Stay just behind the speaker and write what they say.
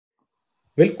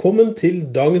Velkommen til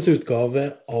dagens utgave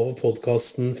av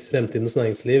podcasten Fremtidens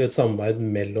Næringsliv, et samarbeid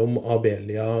mellom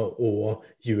Abelia og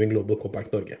UN Global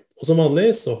Compact Norge. Og som vanlig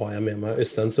så har jeg med meg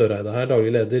Øystein Søreide her,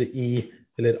 daglig leder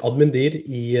eller admin-dir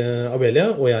i Abelia,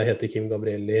 og jeg heter Kim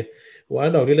Gabrielli og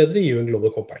er daglig leder i UN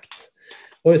Global Compact.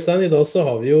 Og Øystein, i dag så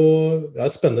har vi jo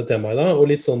et spennende tema i dag, og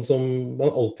litt sånn som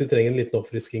man alltid trenger en liten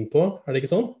oppfrisking på, er det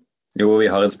ikke sånn? Jo, vi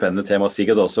har et spennende tema,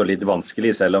 sikkert også litt vanskelig,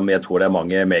 selv om jeg tror det er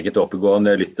mange meget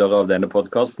oppegående lyttere av denne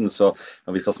podcasten. Så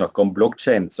når vi skal snakke om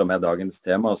blockchain, som er dagens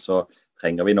tema, så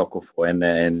trenger vi nok å få en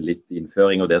litt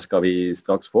innføring, og det skal vi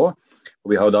straks få.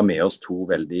 Og vi har jo da med oss to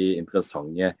veldig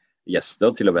interessante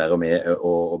gjester til å være med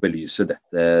og belyse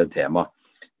dette temaet.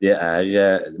 Det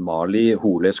er Mali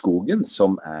Hole Skogen,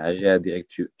 som er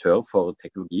direktør for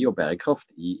teknologi og bærekraft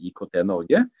i IKT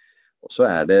Norge. Og så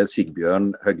er det Sigbjørn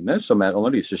Høgne, som er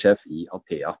analysesjef i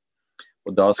Atea.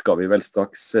 Og da skal vi vel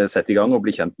straks sette i gang og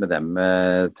bli kjent med dem,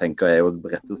 tenker jeg, og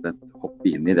rett og slett hoppe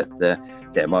inn i dette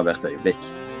temaet hvert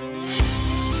øyeblikk.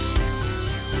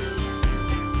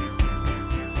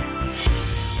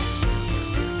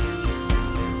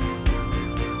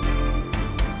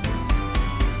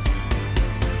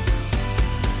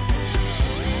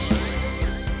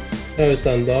 Ja,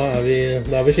 Øystein, da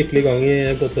er vi skikkelig i gang i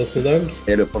podcasten i dag.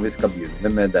 Jeg lurer på om vi skal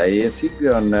begynne med deg,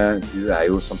 Sigbjørn. Du er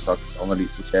jo som sagt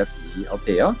analysesjef i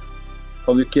Atea.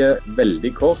 Kan du ikke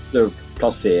veldig kort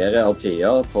plassere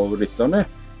Atea for lytterne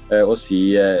og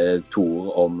si to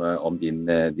ord om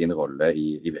din rolle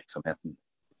i virksomheten?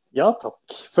 Ja, takk.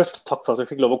 Først takk for at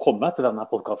jeg fikk lov å komme til denne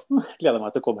podcasten. Gleder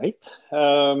meg til å komme hit.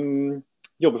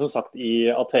 Jobber som sagt i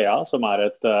Atea, som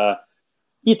er et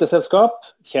IT-selskap,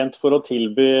 kjent for å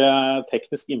tilby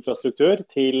teknisk infrastruktur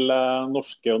til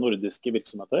norske og nordiske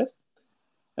virksomheter.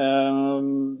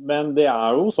 Men det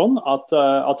er jo sånn at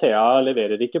Atea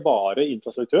leverer ikke bare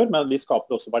infrastruktur, men vi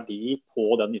skaper også verdi på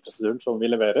den infrastrukturen som vi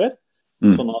leverer.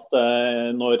 Sånn at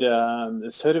når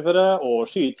servere og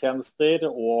skytjenester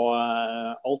og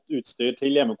alt utstyr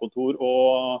til hjemmekontor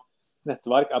og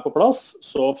nettverk er på plass,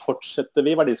 så fortsetter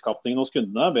vi verdiskapningen hos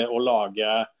kundene ved å lage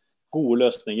gode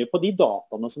løsninger på de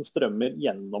dataene som strømmer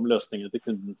gjennom løsningene til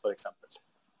kunden, for eksempel.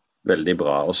 Veldig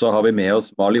bra. Og så har vi med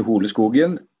oss Mali Hole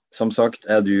Skogen. Som sagt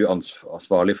er du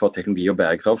ansvarlig for teknologi og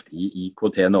bærekraft i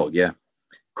IKT Norge.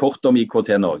 Kort om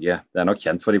IKT Norge. Det er nok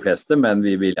kjent for de fleste, men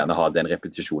vi vil gjerne ha den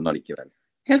repetisjonen allikevel.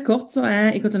 Helt kort så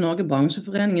er IKT Norge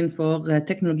bransjeforeningen for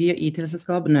teknologi- og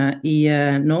IT-selskapene i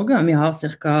Norge. Vi har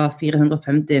ca.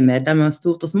 450 medlemmer,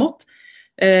 stort og smått.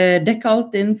 Dekker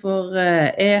alt innenfor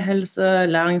e-helse,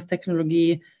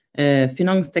 læringsteknologi,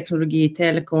 finansteknologi,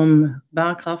 telekom,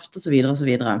 bærekraft osv.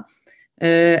 Jeg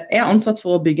er ansatt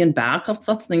for å bygge en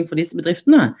bærekraftsatsning for disse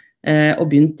bedriftene, og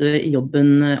begynte i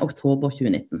jobben oktober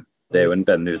 2019. Det er jo en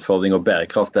spennende utfordring, og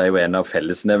bærekraft er jo en av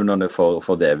fellesnevnerne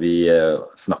for det vi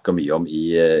snakker mye om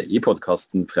i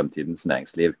podcasten Fremtidens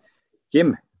Næringsliv.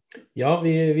 Kim? Ja,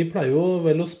 vi pleier jo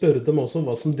vel å spørre dem også om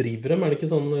hva som driver dem, er det ikke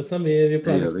sånn, Øystein? Vi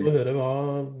pleier også å høre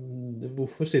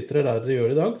hvorfor sitter dere der dere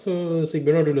gjør i dag. Så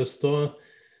Sigbjørn, har du lyst til å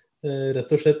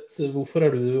rett og slett, hvorfor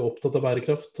er du opptatt av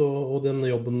bærekraft og den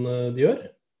jobben du gjør?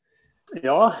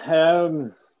 Ja,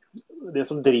 det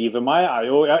som driver meg er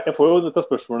jo, jeg får jo dette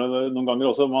spørsmålet noen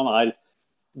ganger også, om man er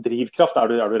drivkraft,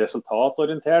 er du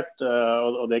resultatorientert,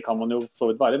 og det kan man jo så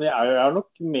vidt være, men jeg er nok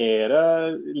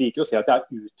liker å si at jeg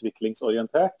er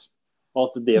utviklingsorientert, og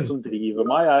at det som driver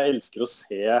meg, jeg elsker å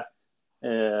se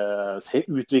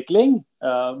utvikling,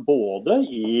 både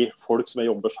i folk som jeg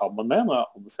jobber sammen med, når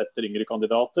jeg ansetter yngre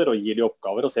kandidater og gir de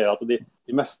oppgaver og ser at de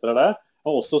mestrer det,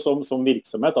 og også som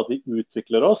virksomhet, at vi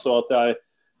utvikler oss, og at jeg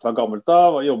fra gammelt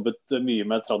av har jobbet mye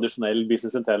med tradisjonell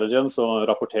business intelligence og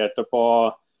rapporterte på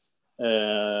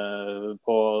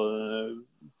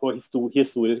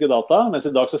historiske data, mens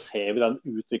i dag så ser vi den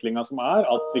utviklingen som er,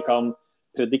 at vi kan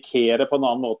predikere på en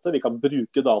annen måte, vi kan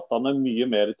bruke dataene mye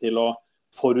mer til å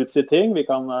forutsi ting, vi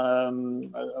kan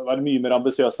være mye mer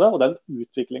ambisiøse, og den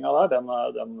utviklingen der,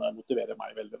 den motiverer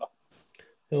meg veldig da.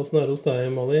 Ja, hvordan er det hos deg,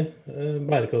 Mali?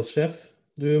 Bærekraftsjef,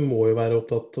 du må jo være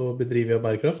opptatt av å bedrive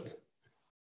bærekraft?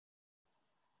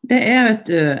 Det vet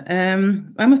du.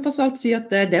 Jeg må først alt si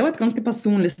at det er jo et ganske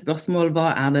personlig spørsmål,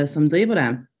 hva er det som driver det?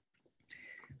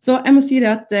 Så jeg må si det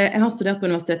at jeg har studert på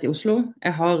Universitetet i Oslo.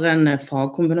 Jeg har en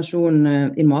fagkombinasjon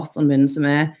i masteren min som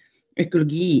er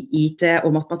økologi, IT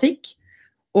og matematikk.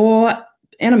 Og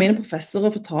en av mine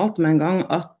professorer fortalte meg en gang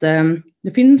at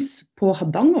det finnes på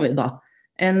Hardangervidda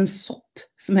en sopp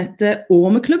som heter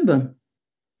ormeklubben.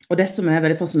 Og det som er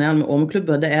veldig fascinerende med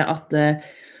ormeklubben, det er at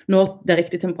når det er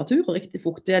riktig temperatur og riktig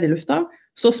fuktighet i lufta,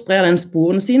 så sprer den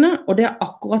sporene sine, og det er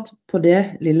akkurat på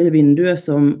det lille vinduet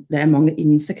som det er mange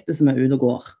insekter som er ute og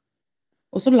går.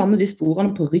 Og så lander de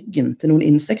sporene på ryggen til noen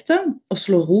insekter, og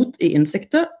slår rot i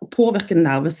insekter, og påvirker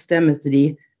nervesystemet til de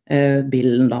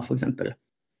billen da, for eksempel.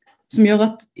 Som gjør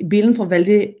at bilen får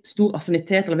veldig stor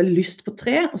affinitet, eller veldig lyst på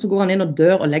tre, og så går han inn og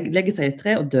dør, og legger seg i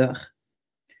tre og dør.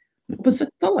 Og på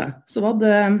 70-tallet så var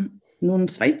det noen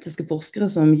sveitsiske forskere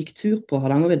som gikk tur på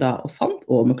Hardangervidda og fant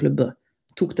ormeklubber,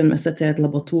 tok den med seg til et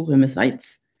laboratorium i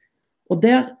Sveits. Og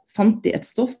der fant de et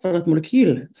stoff, eller et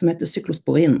molekyl, som heter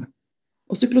cyklosporin.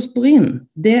 Og cyklosporin,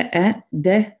 det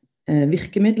det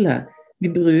virkemidlet vi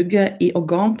bruker i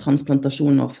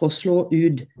organtransplantasjoner for å slå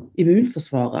ut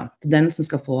immunforsvaret til den som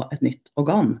skal få et nytt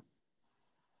organ.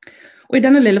 Og i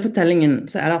denne lille fortellingen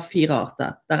så det 4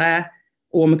 arter. Der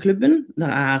ormeklubben,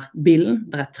 der billen,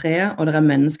 der treet, og der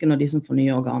menneskene og de som får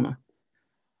nye organer.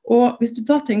 Og hvis du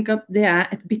da tenker at det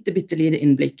et bitte lite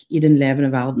innblikk i den levende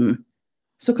verden,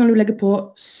 så kan du legge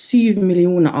på 7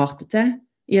 millioner arter til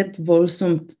i et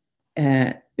voldsomt,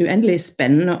 uendelig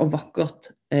spennende og vakkert,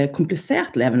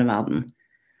 komplisert levende verden.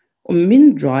 Og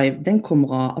min drive, den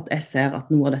kommer av at jeg ser at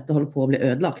noe av dette holder på å bli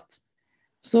ødelagt.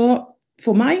 Så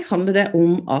for meg handler det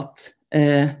om at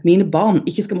mine barn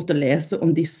ikke skal måtte lese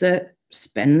om disse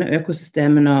spennende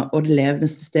økosystemene og det levende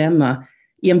systemet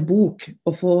i en bok,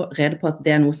 og få rede på at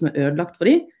det noe som ødelagt for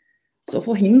dem. Så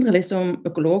forhindre liksom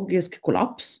økologisk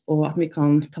kollaps, og at vi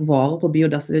kan ta vare på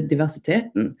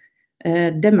biodiversiteten,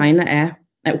 det mener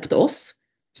jeg opp til oss,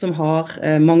 som har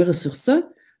mange ressurser,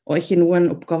 og ikke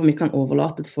noen oppgaver vi kan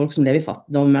overlate til folk som lever i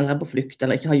fattigdom, eller på flukt,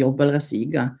 eller ikke har jobb, eller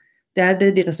syke. Det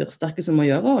det de ressurssterke som må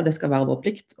gjøre, og det skal være vår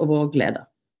plikt og vår glede.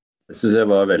 Jeg synes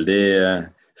det var veldig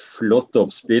flott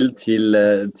oppspill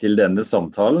til denne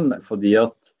samtalen, fordi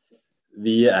at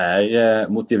vi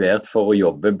motivert for å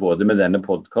jobbe både med denne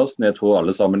podcasten, jeg tror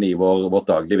alle sammen i vårt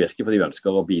daglige virke, fordi vi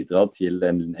ønsker å bidra til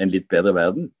en litt bedre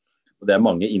verden. Og det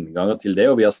mange innganger til det,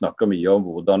 og vi har snakket mye om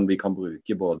hvordan vi kan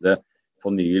bruke både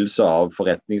fornyelse av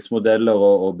forretningsmodeller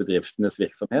og bedriftenes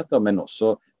virksomheter, men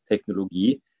også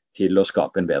teknologi til å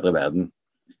skape en bedre verden.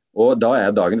 Og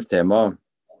da dagens tema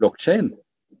blockchain.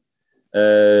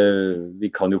 Vi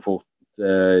kan jo fort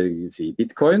si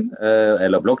bitcoin,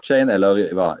 eller blockchain,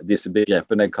 eller disse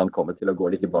begrepene kan komme til å gå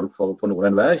litt i ball for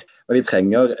noen enhver. Og vi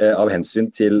trenger av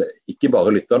hensyn til ikke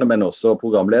bare lytterne, men også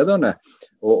programlederne,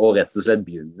 og rett og slett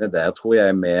begynne der, tror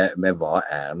jeg, med hva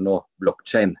nå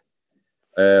blockchain.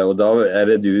 Og da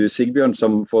det du, Sigbjørn,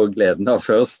 som får gleden av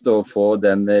først å få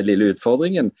den lille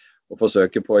utfordringen, og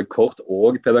forsøke på en kort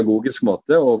og pedagogisk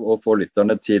måte å få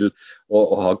lytterne til å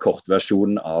ha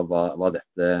kortversjonen av hva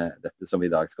dette som vi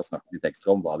i dag skal snakke litt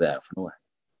ekstra om, hva det for noe.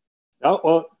 Ja,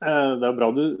 og det bra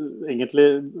du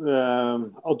egentlig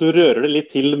at du rører det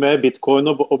litt til med bitcoin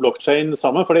og blockchain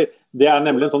sammen, fordi det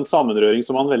nemlig en sånn sammenrøring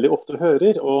som man veldig ofte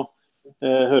hører, og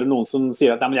hører noen som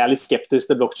sier at jeg litt skeptisk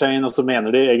til blockchain, og så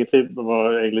mener de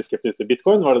egentlig skeptisk til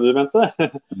bitcoin, var det du mente?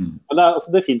 Men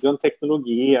det finnes jo en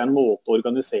teknologi, en måte å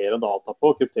organisere data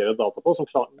på, kryptere data på, som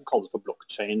kalles for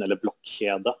blockchain eller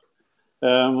blokkjede.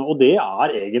 Og det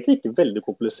egentlig ikke veldig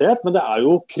komplisert, men det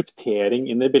jo kryptering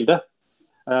inne i bildet.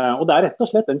 Og det rett og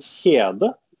slett en kjede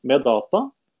med data,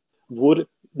 hvor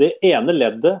det ene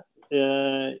leddet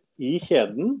i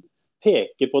kjeden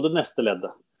peker på det neste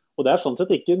leddet. Og det sånn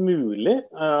sett ikke mulig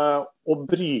å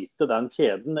bryte den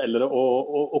kjeden eller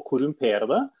å korrumpere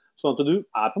det, sånn at du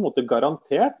på en måte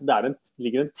garantert, det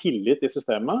ligger en tillit i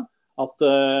systemet, at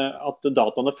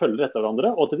dataene følger etter hverandre,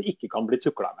 og at det ikke kan bli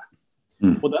tuklet med.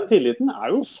 Og den tilliten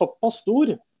jo såpass stor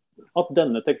at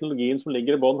denne teknologien som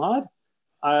ligger i bånd her,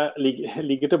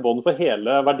 ligger til bånd for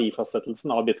hele verdifastsettelsen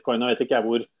av bitcoin. Jeg vet ikke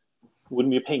hvor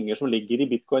mye penger som ligger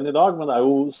i bitcoin i dag, men det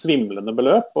jo svimlende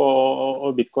beløp,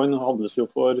 og bitcoin handles jo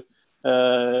for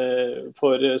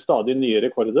stadig nye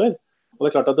rekorder. Og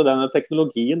det klart at denne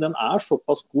teknologien, den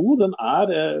såpass god, den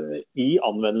i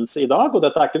anvendelse i dag, og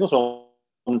dette ikke noe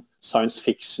sånn science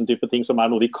fiction type ting som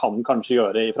noe vi kan kanskje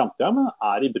gjøre i fremtiden, men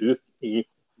i bruk i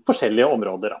forskjellige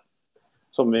områder da,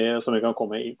 som vi kan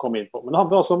komme inn på. Men det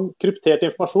handler altså om kryptert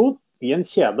informasjon i en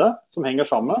kjede som henger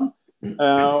sammen,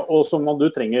 og som du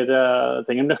trenger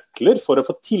nøkler for å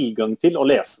få tilgang til å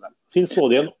lese dem. Det finnes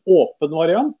både i en åpen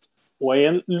variant og i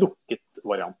en lukket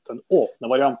variant. Den åpne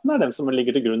varianten den som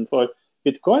ligger til grunn for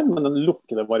bitcoin, men den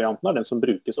lukkede varianten den som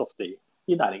brukes ofte i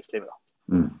næringslivet.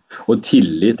 Og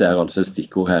tillit altså et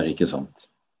stikkord her, ikke sant?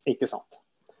 Ikke sant.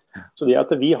 Så det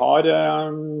at vi enige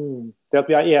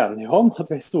om at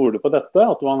vi stoler på dette,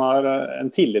 at man har en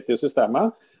tillit til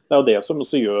systemet, det jo det som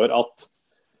også gjør at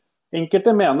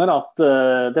Enkelte mener at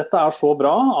dette så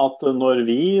bra at når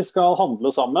vi skal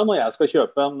handle sammen, og jeg skal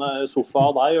kjøpe en sofa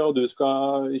av deg, og du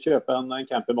skal kjøpe en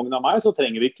campingvogn av meg, så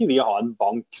trenger vi ikke ha en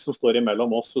bank som står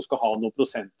imellom oss og skal ha noen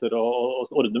prosenter og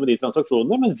ordne med de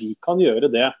transaksjonene, men vi kan gjøre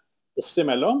det oss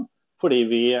imellom, fordi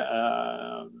vi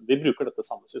bruker dette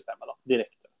samme systemet da,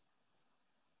 direkte.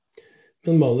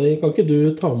 Men Mali, kan ikke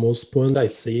du ta med oss på en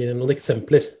reise i noen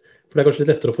eksempler? For det kanskje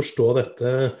litt lettere å forstå dette.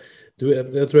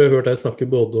 Jeg tror jeg har hørt deg snakke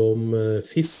både om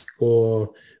fisk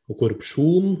og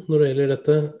korrupsjon når det gjelder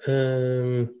dette.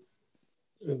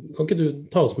 Kan ikke du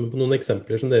ta oss med på noen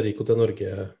eksempler som dere i IKT Norge,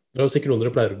 dere har sikkert noen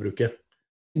dere pleier å bruke?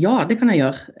 Ja, det kan jeg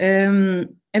gjøre.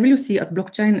 Jeg vil jo si at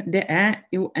blockchain, det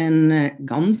jo en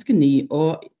ganske ny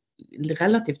og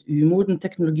relativt umoden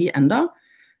teknologi enda,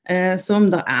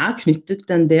 som det knyttet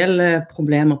en del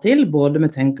problemer til, både med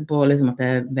tenke på liksom, at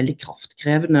det veldig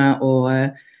kraftkrevende og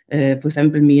for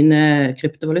eksempel mine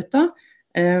kryptovaluta,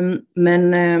 men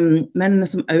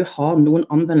som også har noen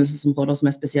anvendelsesområder som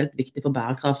spesielt viktige for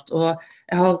bærekraft. Og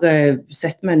jeg har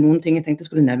sett meg noen ting jeg tenkte jeg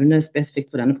skulle nevne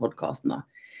spesifikt for denne podcasten da.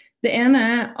 Det ene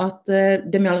at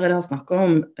det vi allerede har snakket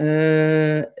om,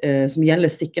 som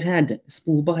gjelder sikkerhet,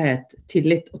 sporbarhet,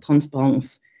 tillit og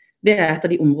transparens, det et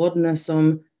av de områdene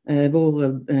som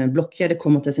hvor blokkjede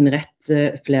kommer til sin rett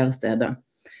flere steder.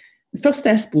 Det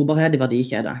første sporbarhet i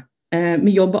verdikjede.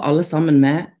 Vi jobber alle sammen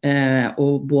med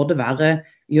å både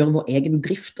gjøre vår egen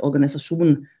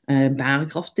driftorganisasjon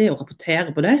bærekraftig og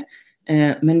rapportere på det,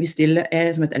 men vi stiller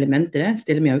som et element i det,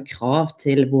 stiller vi også krav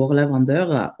til våre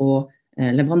leverandører og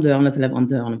leverandørene til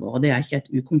leverandørene våre. Det ikke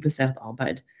et ukomplisert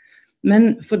arbeid.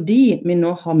 Men fordi vi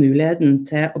nå har muligheten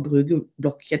til å bruke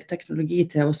blokkjedeteknologi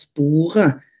til å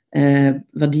spore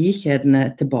verdikjedene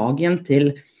tilbake igjen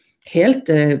til helt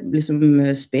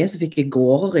liksom, spesifikke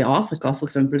gårder i Afrika for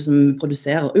eksempel, som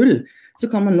produserer ull, så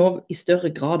kan man nå i større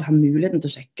grad ha muligheten til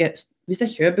å sjekke, hvis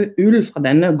jeg kjøper ull fra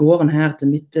denne gården her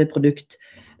til mitt produkt,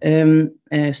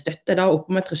 støtter da opp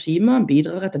om et regime,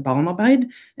 bidrar til barnearbeid,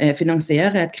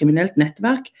 finansierer et kriminelt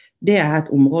nettverk, det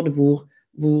et område hvor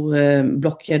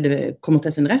blokkjede kommer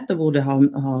til sin rett, og hvor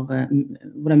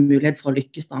det mulighet for å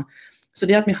lykkes da. Så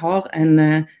det at vi har en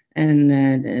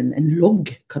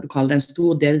logg, hva du kaller det, en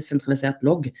stor desentralisert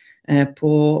logg,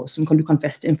 som du kan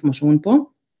feste informasjon på,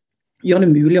 gjør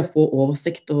det mulig å få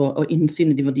oversikt og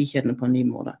innsyn i de verdikjedene på en ny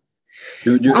måte.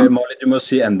 Du må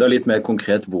si enda litt mer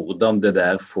konkret hvordan det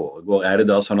der foregår.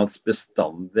 Det da sånn at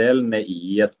bestanddelene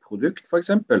i et produkt, for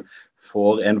eksempel,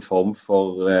 får et form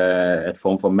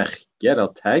for merke, eller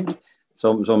tag,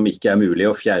 som ikke mulig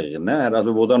å fjerne?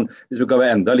 Hvis du kan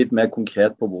være enda litt mer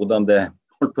konkret på hvordan det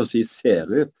ser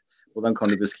ut, hvordan kan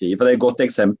du beskrive? For det et godt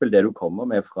eksempel det du kommer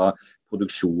med fra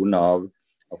produksjon av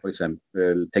for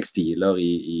eksempel tekstiler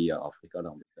i Afrika.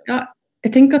 Ja,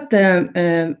 jeg tenker at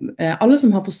alle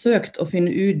som har forsøkt å finne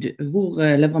ut hvor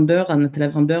leverandørene til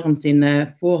leverandørene sine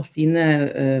får sine,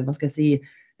 hva skal jeg si,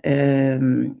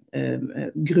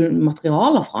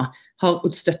 grunnmaterialer fra, har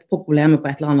støtt på problemet på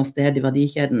et eller annet sted i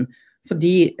verdikjeden,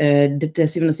 fordi det til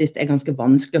syvende og sist ganske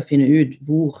vanskelig å finne ut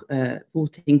hvor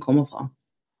ting kommer fra.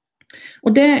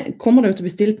 Og det kommer det jo til å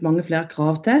bli stilt mange flere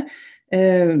krav til.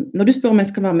 Når du spør om jeg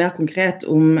skal være mer konkret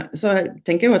om, så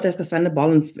tenker jeg jo at jeg skal sende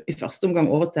ballen i første omgang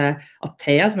over til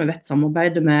Atea, som jeg vet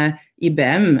samarbeider med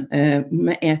IBM,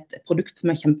 med et produkt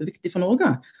som kjempeviktig for Norge.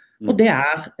 Og det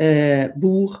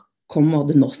hvor kommer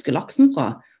den norske laksen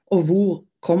fra, og hvor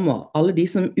kommer alle de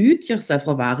som utgjør seg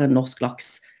for å være norsk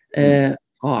laks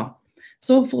fra.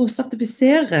 Så for å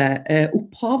sertifisere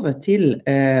opphavet til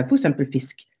for eksempel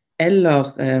fisk,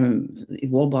 eller i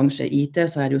vår bransje IT,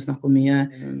 så det jo snakk om mye,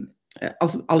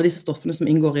 altså alle disse stoffene som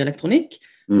inngår i elektronikk,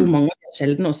 hvor mange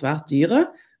sjeldne og svært dyre,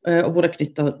 og hvor det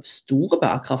knyttet store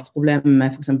bærekraftsproblemer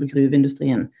med for eksempel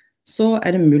gruveindustrien, så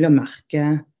det mulig å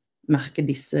merke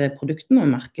disse produktene,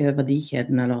 og merke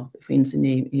verdikjedene, eller få innsyn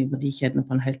i verdikjedene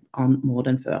på en helt annen måte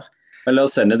enn før. Men la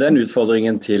oss sende den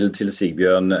utfordringen til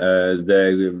Sigbjørn.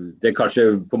 Det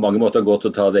kanskje på mange måter godt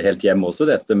å ta det helt hjem også,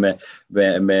 dette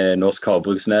med norsk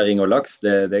havbruksnæring og laks.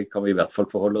 Det kan vi i hvert fall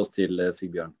forholde oss til,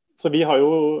 Sigbjørn. Så vi har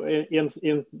jo i en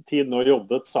tid nå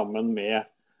jobbet sammen med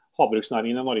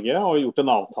havbruksnæringen i Norge, og gjort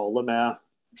en avtale med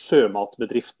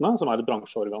sjømatbedriftene, som et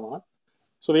bransjeorgan her.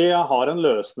 Så vi har en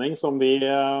løsning som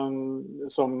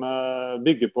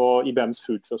bygger på IBMs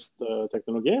Food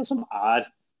Trust-teknologi, som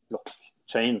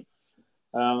blockchain.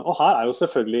 Og her jo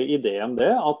selvfølgelig ideen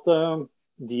det at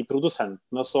de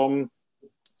produsentene som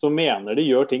mener de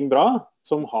gjør ting bra,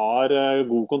 som har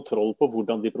god kontroll på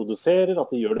hvordan de produserer,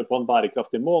 at de gjør det på en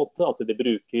bærekraftig måte, at de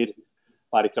bruker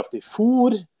bærekraftig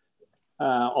fôr,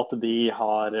 at de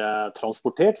har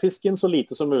transportert fisken så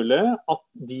lite som mulig, at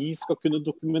de skal kunne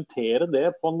dokumentere det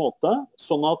på en måte,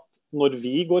 sånn at når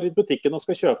vi går i butikken og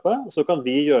skal kjøpe, så kan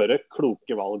vi gjøre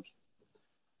kloke valg.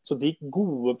 Så de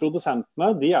gode produsentene,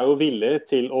 de er jo villige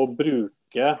til å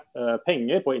bruke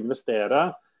penger på å investere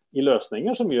i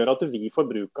løsninger som gjør at vi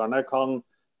forbrukerne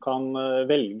kan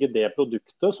velge det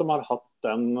produktet som har hatt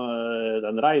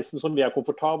den reisen som vi er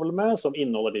komfortable med, som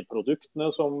inneholder de produktene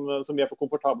som vi er for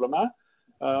komfortable med.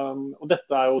 Og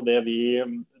dette er jo det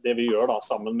vi gjør da,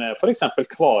 sammen med for eksempel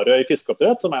Kvarøy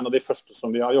Fiskeoppdrett, som er en av de første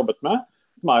som vi har jobbet med,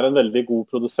 som er en veldig god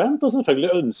produsent, og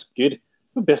selvfølgelig ønsker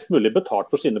best mulig betalt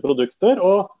for sine produkter,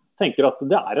 og tenker at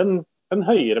det er en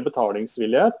høyere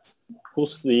betalingsvillighet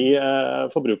hos de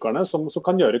forbrukerne som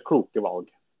kan gjøre kloke valg.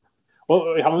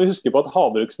 Og jeg må huske på at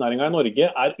havbruksnæringen i Norge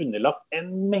er underlagt en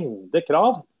mengde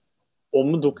krav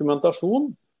om dokumentasjon,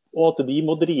 og at de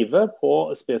må drive på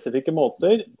spesifikke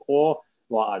måter, og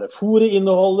hva er det fôret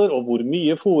inneholder, og hvor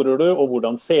mye fôrer du, og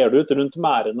hvordan ser det ut rundt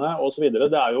mærene, og så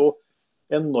videre. Det er jo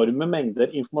enorme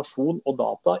mengder informasjon og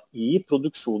data i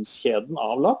produksjonskjeden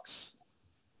av laks.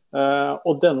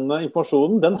 Og denne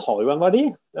informasjonen, den har jo en verdi.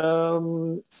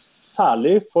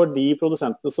 Særlig for de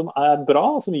produsentene som er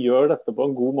bra, som gjør dette på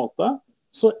en god måte,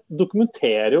 så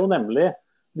dokumenterer jo nemlig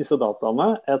disse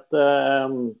dataene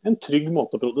en trygg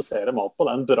måte å produsere mat på.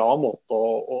 Det er en bra måte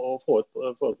å få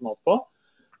ut mat på.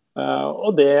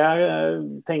 Og det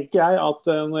tenker jeg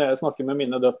at når jeg snakker med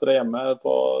mine døtre hjemme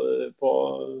på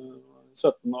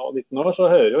 17 og 19 år,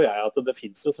 så hører jo jeg at det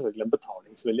finnes jo selvfølgelig en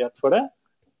betalingsvillighet for det.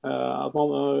 At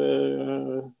man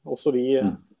også vi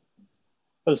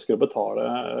ønsker å betale,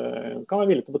 kan være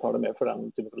villig til å betale mer for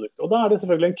den type produkter. Og da er det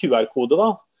selvfølgelig en QR-kode da,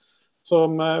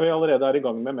 som vi allerede er i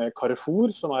gang med Carrefour,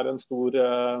 som er en stor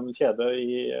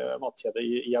matkjede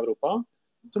i Europa,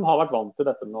 som har vært vant til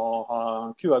dette med å ha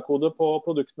QR-kode på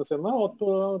produktene sine, og at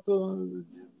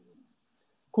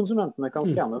konsumentene kan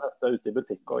skanne dette ute i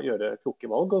butikk og gjøre kloke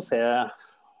valg, og se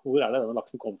hvor er det denne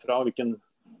laksen kom fra, og hvilken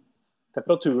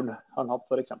temperaturen har den hatt,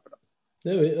 for eksempel. Det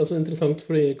er jo altså interessant,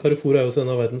 fordi Carrefour er jo en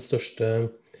av verdens største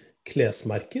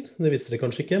klesmerker. Det visste dere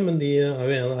kanskje ikke, men de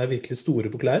er virkelig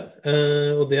store på klær.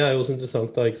 Og det er jo også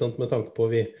interessant da, ikke sant, med tanke på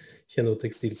vi kjenner jo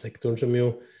tekstilsektoren, som jo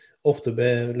ofte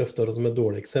ble løftet som et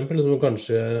dårlig eksempel, som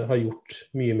kanskje har gjort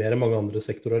mye mer enn mange andre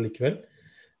sektorer likevel.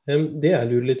 Det jeg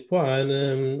lurer litt på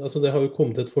altså det har jo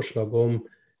kommet et forslag om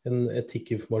en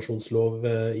etikkinformasjonslov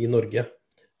i Norge,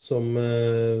 som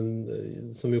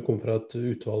jo kom fra et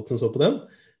utvalg som så på den.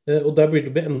 Og der blir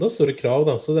det enda større krav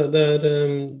da, så jeg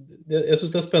synes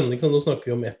det er spennende, ikke sant? Nå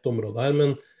snakker vi om ett område her,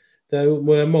 men det er jo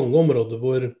mange områder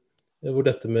hvor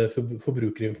dette med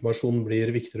forbrukerinformasjon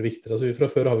blir viktigere og viktigere. Altså fra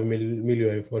før har vi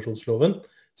miljøinformasjonsloven,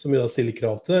 som vi da stiller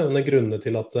krav til det. Og det er grunnene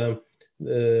til at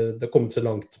det har kommet så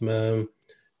langt med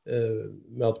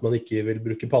at man ikke vil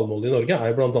bruke palmeolje i Norge,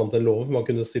 er blant annet en lov hvor man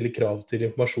kunne stille krav til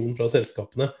informasjon fra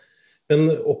selskapene. Men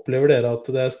opplever dere at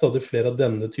det er stadig flere av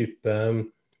denne type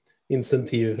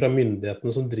insentiver fra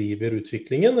myndighetene som driver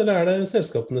utviklingen, eller er det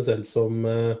selskapene selv som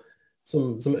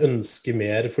ønsker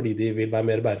mer fordi de vil være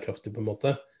mer bærekraftige på en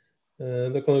måte?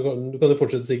 Du kan jo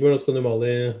fortsette, Sigmund, og så kan du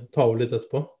Mali ta over litt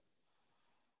etterpå.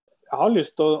 Jeg har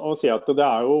lyst til å si at det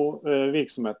er jo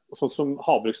virksomhet, sånn som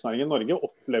havbruksnæringen i Norge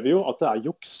opplever jo at det er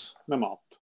juks med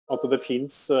mat. At det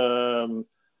finnes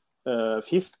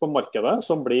fisk på markedet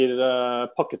som blir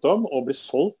pakket om og blir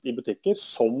solgt i butikker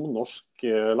som norsk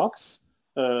laks,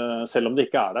 selv om det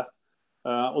ikke er det.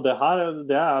 Og det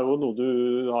er jo noe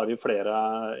du har i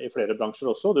flere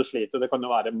bransjer også. Du sliter, det kan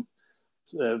jo være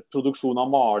produksjon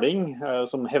av maling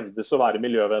som hevdes å være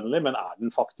miljøvennlig, men er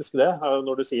den faktisk det?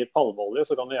 Når du sier palmeolje,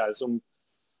 så kan jeg som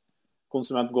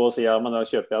konsument gå og si, ja, men da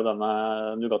kjøper jeg denne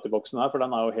Nugatti-boksen her, for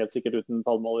den er jo helt sikkert uten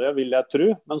palmeolje, vil jeg tro.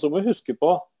 Men så må vi huske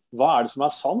på, hva er det som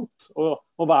er sant?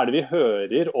 Og hva er det vi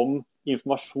hører om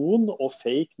informasjon og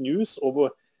fake news, og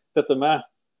dette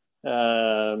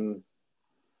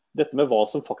med hva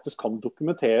som faktisk kan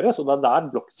dokumenteres, og det er der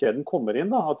blokkjeden kommer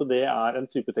inn, da, at det er en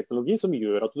type teknologi som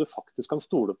gjør at du faktisk kan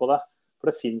stole på det.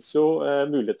 For det finnes jo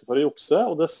muligheter for å jukse,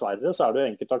 og dessverre så er det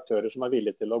enkelte aktører som er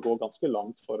villige til å gå ganske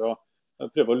langt for å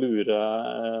prøve å lure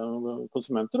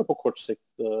konsumenter, og på kort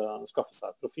sikt skaffe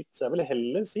seg profitt. Så jeg vil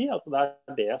heller si at det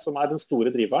er det som er den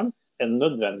store driveren, enn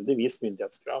nødvendigvis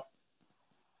myndighetskrav.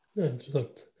 Ja,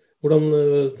 interessant. Hvordan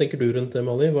tenker du rundt det,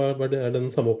 Mali? Er det den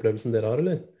samme opplevelsen dere har,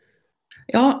 eller?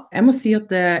 Ja, jeg må si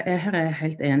at her er jeg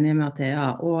helt enig med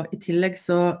Athea, og i tillegg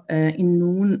så i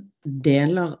noen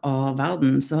deler av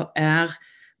verden så er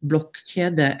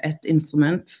blokkjede et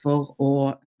instrument for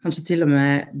å kanskje til og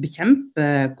med bekjempe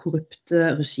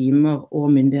korrupte regimer og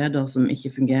myndigheter som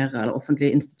ikke fungerer, eller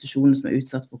offentlige institusjoner som er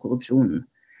utsatt for korrupsjonen.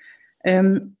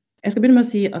 Jeg skal begynne med å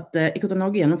si at IKT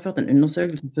Norge gjennomførte en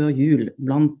undersøkelse før jul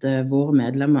blant våre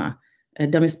medlemmer,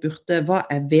 der vi spurte hva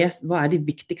er de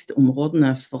viktigste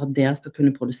områdene for at dere skal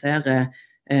kunne produsere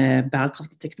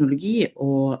bærekraftig teknologi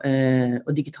og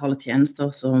digitale tjenester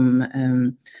som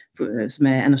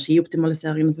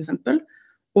energioptimalisering for eksempel.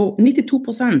 Og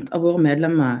 92% av våre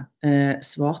medlemmer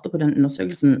svarte på den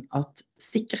undersøkelsen at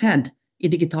sikkerhet i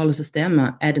digitale systemer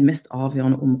er det mest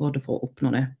avgjørende området for å oppnå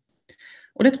det.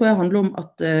 Og det tror jeg handler om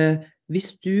at hvis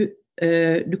du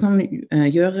kan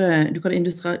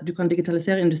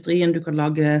digitalisere industrien, du kan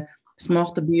lage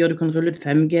smarte byer, du kan rulle ut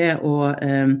 5G og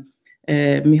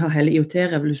vi har hele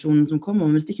IoT-revolusjonen som kommer,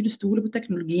 men hvis ikke du stoler på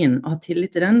teknologien og har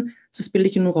tillit til den, så spiller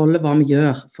det ikke noen rolle hva vi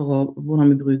gjør hvordan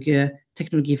vi bruker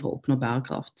teknologi for å oppnå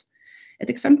bærekraft.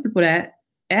 Et eksempel på det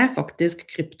er faktisk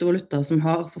kryptovaluta som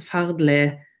har et forferdelig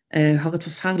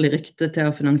rykte til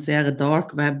å finansiere dark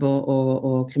web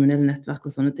og kriminelle nettverk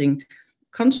og sånne ting.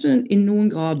 Kanskje i noen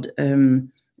grad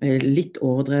litt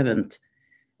overdrevent.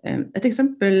 Et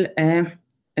eksempel er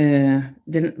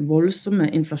den voldsomme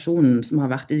inflasjonen som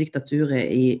har vært i diktaturet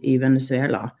i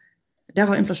Venezuela. Der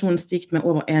har inflasjonen stiget med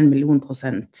over 1 million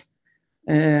 %.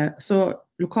 Så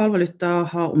lokalvaluta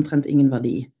har omtrent ingen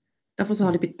verdi. Derfor så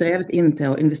har de blitt drevet inn til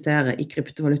å investere i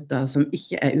kryptovaluta som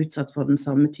ikke er utsatt for den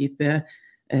samme type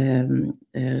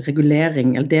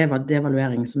regulering eller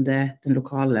devaluering som den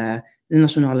nasjonale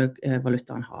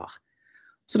valutaen har.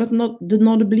 Så at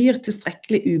når det blir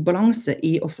tilstrekkelig ubalanse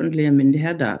i offentlige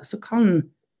myndigheter, så kan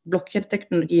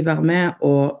blokkjedeteknologi være med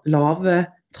å lage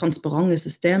transparente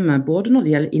systemer, både når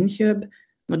det gjelder innkjøp,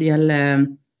 når det gjelder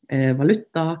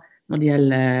valuta, når det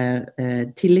gjelder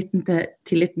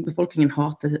tilliten befolkningen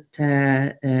har til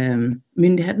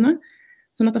myndighetene,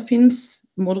 sånn at det finnes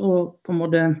måter å på en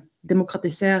måte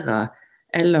demokratisere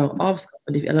eller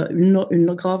avskaffe eller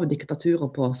undergrave diktaturer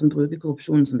på som bruker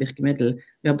korrupsjon som virkemiddel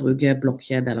ved å bruke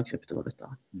blokkjede eller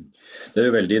kryptovaluta. Det er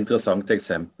jo et veldig interessant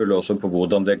eksempel også på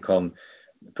hvordan det kan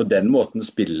på den måten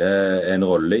spille en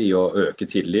rolle i å øke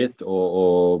tillit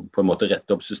og på en måte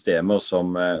rette opp systemer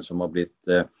som har blitt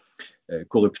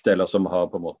korrupte eller som har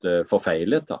på en måte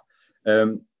forfeilet.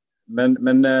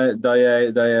 Men da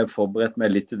jeg forberedte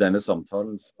meg litt til denne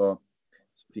samtalen, så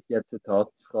fikk jeg et sitat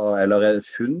eller et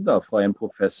funn fra en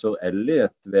professor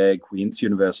Elliot ved Queen's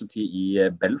University i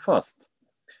Belfast,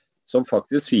 som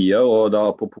faktisk sier, og da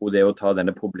apropos det å ta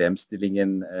denne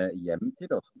problemstillingen hjem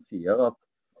til oss, sier at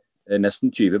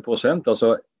nesten 20%,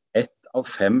 altså 1 av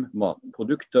 5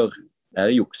 matprodukter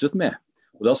jukset med.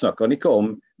 Og da snakker han ikke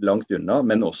om langt unna,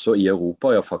 men også i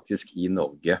Europa, ja faktisk i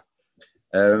Norge.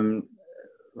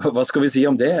 Hva skal vi si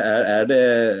om det?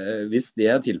 Hvis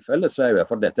det tilfellet, så i hvert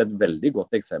fall dette et veldig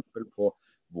godt eksempel på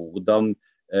hvordan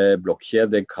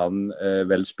blokkjede kan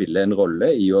vel spille en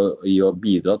rolle i å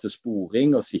bidra til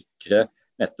sporing og sikre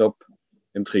nettopp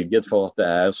en trygghet for at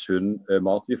det sunn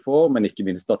mat vi får, men ikke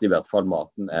minst at i hvert fall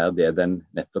maten det den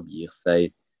nettopp gir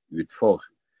seg ut for.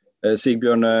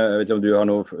 Sigbjørn, jeg vet ikke om du har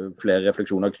noen flere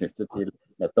refleksjoner knyttet til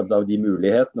nettopp av de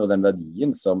mulighetene og den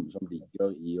verdien som ligger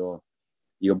i å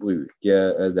bruke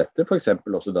dette, for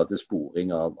eksempel også da til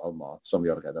sporing av mat, som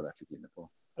vi allerede har vært litt inne på.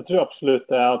 Jeg tror absolutt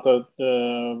at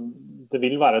det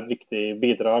vil være et viktig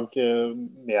bidrag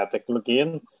med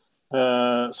teknologien,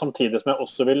 samtidig som jeg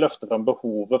også vil løfte frem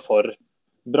behovet for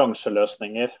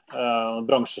bransjeløsninger,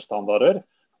 bransjestandarder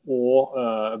og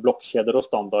blokkjeder og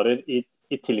standarder i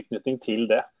tilknytning til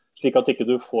det, slik at ikke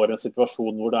du får en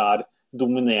situasjon hvor det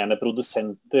dominerende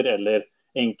produsenter eller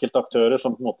enkeltaktører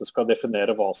som på en måte skal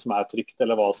definere hva som trygt,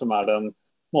 eller hva som den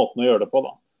måten å gjøre det på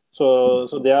da.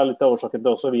 Så det litt av årsaken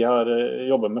til også vi har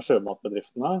jobbet med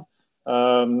sjømatbedriftene.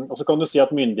 Og så kan du si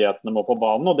at myndighetene må på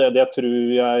banen, og det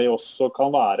tror jeg også kan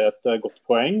være et godt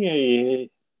poeng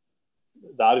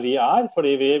der vi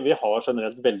fordi vi har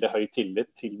generelt veldig høy tillit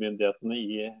til myndighetene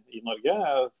i Norge.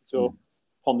 Jeg synes jo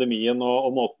pandemien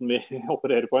og måten vi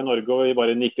opererer på i Norge, og vi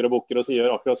bare nikker og bukker og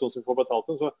sier akkurat sånn som vi får betalt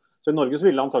det, så i Norge så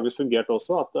ville det antageligvis fungert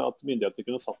også at myndighetene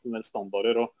kunne satt en del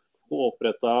standarder og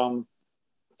opprettet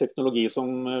teknologi som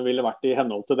ville vært i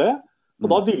henhold til det. Og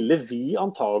da ville vi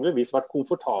antageligvis vært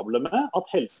komfortable med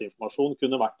at helseinformasjon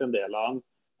kunne vært en del av en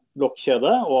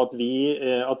blokkjede, og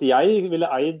at jeg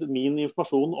ville eid min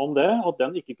informasjon om det, og at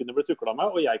den ikke kunne bli tuklet med,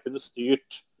 og jeg kunne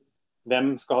styrt hvem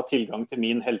skal ha tilgang til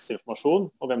min helseinformasjon,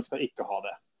 og hvem skal ikke ha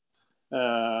det.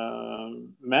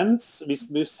 Mens hvis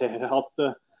du ser at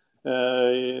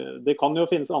det kan jo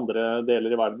finnes andre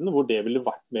deler i verden hvor det ville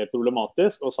vært mer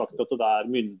problematisk, og sagt at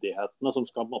det myndighetene som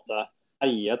skal på en måte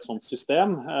eie et sånt system,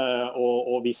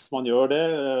 og hvis man gjør det,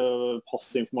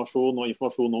 passinformasjon og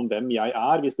informasjon om hvem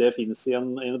jeg hvis det finnes i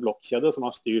en blokkjede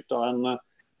som styrt av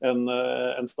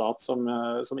en stat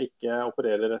som ikke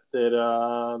opererer etter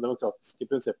demokratiske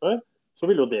prinsipper, så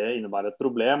vil jo det innebære et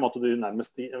problem at du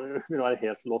nærmest vil være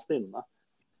helt låst inne.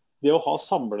 Det å ha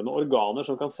samlende organer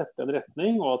som kan sette en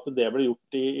retning, og at det blir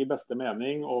gjort i beste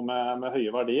mening og med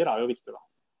høye verdier, er jo viktig da.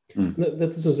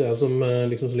 Dette synes jeg som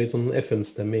liksom litt sånn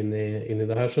FN-stemme inn i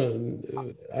det her, så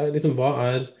liksom, hva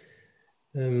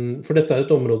for dette er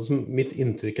et område som mitt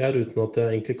inntrykk er, uten at jeg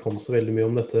egentlig kan så veldig mye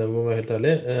om dette, må være helt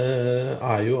ærlig,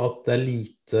 er jo at det er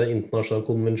lite internasjonale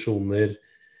konvensjoner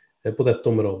på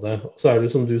dette området. Så er det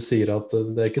jo som du sier at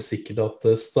det er ikke sikkert at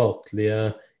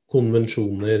statlige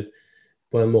konvensjoner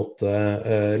på en måte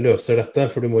løser dette,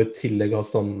 for du må i tillegg ha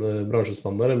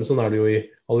bransjestandarder, men sånn er det jo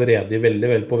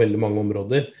allerede på veldig mange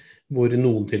områder, hvor i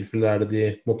noen tilfeller er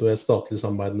det de statlige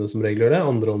samarbeidene som regler det,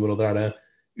 andre områder er det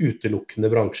utelukkende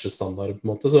bransjestandarder på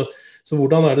en måte. Så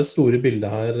hvordan er det store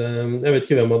bildet her? Jeg vet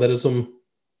ikke hvem av dere som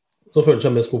føler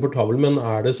seg mest komfortabel, men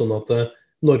er det sånn at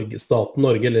staten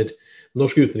Norge eller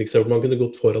norsk utenriksdepartement kunne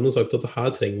gått foran og sagt at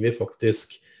her trenger vi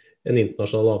faktisk en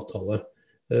internasjonal avtale?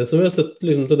 Så vi har sett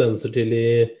liksom tendenser til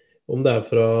om det er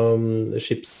fra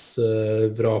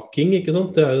skipsvraking, ikke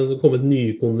sant? Det er kommet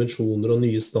nye konvensjoner og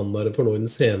nye standarder for nå i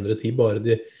den senere tid, bare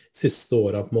de siste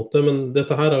årene på en måte. Men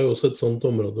dette her er jo også et sånt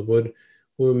område hvor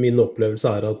min opplevelse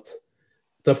er at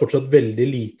det er fortsatt veldig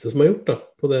lite som er gjort da,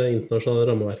 på det internasjonale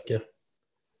rammeverket.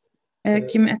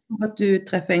 Kim, jeg tror at du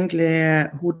treffer egentlig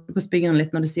hodet på spiggeren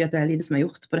litt når du sier at det er lite som er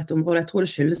gjort på dette området. Jeg tror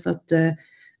det skyldes at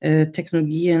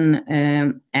teknologien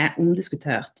er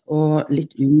omdiskutert og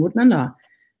litt umoden da.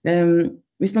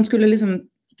 Hvis man skulle liksom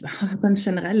ha en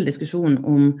generell diskusjon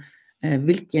om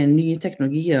hvilke nye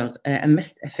teknologier er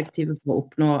mest effektive for å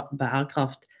oppnå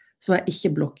bærekraft, så er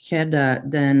ikke blokkjede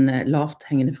den lavt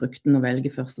hengende frukten å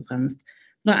velge først og fremst.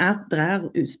 Det er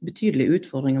betydelige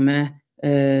utfordringer med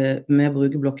å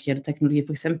bruke blokkjedeteknologi.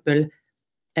 For eksempel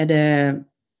er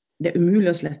det umulig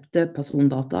å slette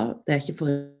persondata. Det er ikke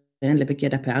forenlig med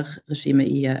GDPR-regimet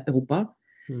i Europa.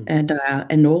 Det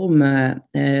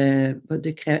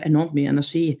krever enormt mye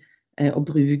energi å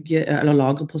bruke eller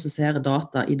lagre og prosessere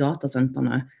data i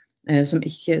datasentrene, som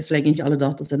ikke, så lenge ikke alle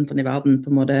datasentrene i verden på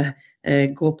en måte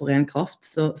går på ren kraft,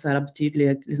 så er det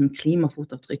betydelige liksom,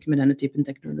 klimafotavtrykk med denne typen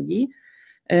teknologi.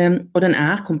 Og den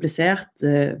er komplisert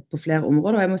på flere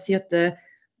områder, og jeg må si at jeg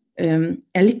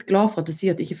er litt glad for at du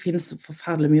sier at det ikke finnes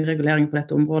forferdelig mye regulering på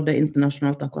dette området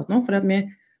internasjonalt akkurat nå, for vi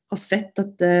har sett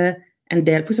at en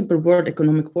del, for eksempel World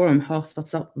Economic Forum har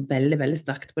satset veldig, veldig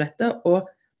sterkt på dette, og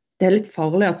det er litt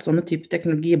farlig at sånne type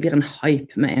teknologi blir en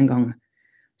hype med en gang.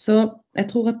 Så jeg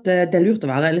tror at det er lurt å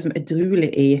være liksom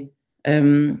edruelig i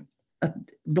at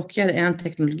blokkjede er en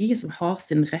teknologi som har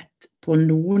sin rett på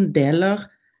noen deler,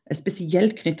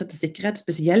 spesielt knyttet til sikkerhet,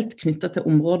 spesielt knyttet til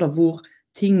områder hvor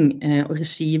ting og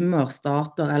regimer,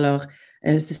 stater eller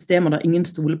systemer der ingen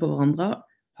stoler på hverandre,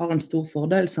 har en stor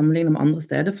fordel sammenlignet med andre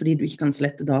steder, fordi du ikke kan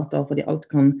slette data, fordi alt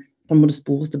kan på en måte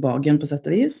spores tilbake igjen på sett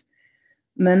og vis.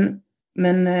 Men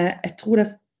jeg tror det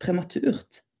er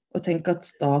prematurt å tenke at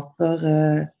stater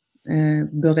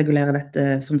bør regulere dette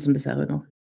sånn som det ser ut nå.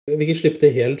 Vi vil ikke slippe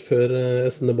det helt før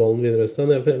jeg sender ballen videre,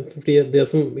 Øystein. Fordi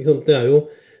dette er jo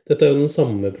den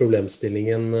samme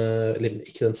problemstillingen, eller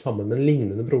ikke den samme, men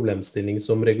lignende problemstilling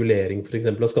som regulering for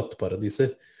eksempel av skatteparadiser,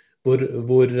 hvor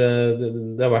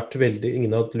det har vært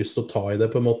ingen har hatt lyst til å ta i det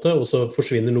på en måte, og så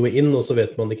forsvinner noe inn, og så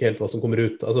vet man ikke helt hva som kommer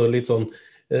ut. Altså litt sånn,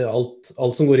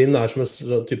 alt som går inn er som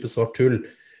en type svart hull.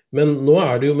 Men nå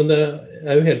er det jo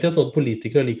hele tiden sånn at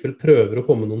politikere likevel prøver å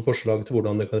komme med noen forslag til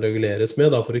hvordan det kan reguleres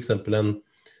med, da for eksempel en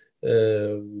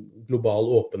global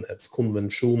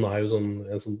åpenhetskonvensjon er jo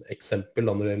en sånn eksempel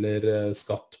når det gjelder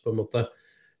skatt på en måte.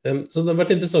 Så det har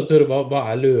vært interessant å høre hva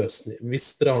er løsningen,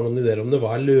 hvis dere har noen ideer om det,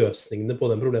 hva er løsningene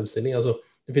på den problemstillingen? Altså,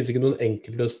 det finnes ikke noen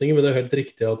enkeltløsninger, men det er helt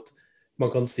riktig at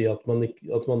man kan si at man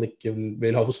ikke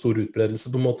vil ha for stor utbredelse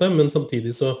på en måte, men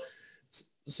samtidig så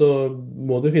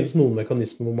må det finnes noen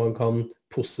mekanismer hvor man kan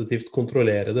positivt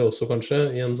kontrollere det også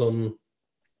kanskje, i en sånn,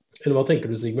 eller hva tenker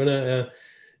du, Sigmund?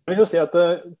 Jeg vil jo si at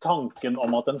tanken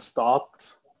om at en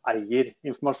stat eier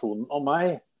informasjonen om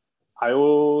meg, er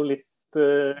jo litt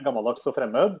gammeldags og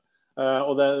fremmed.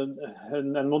 Og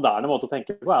en moderne måte å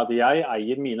tenke på er at jeg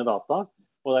eier mine data,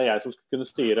 og det er jeg som skal kunne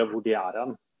styre hvor de er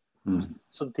hen.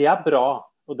 Så det er bra.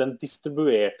 Og den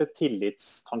distribuerte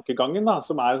tillitstankegangen da,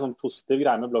 som er en sånn positiv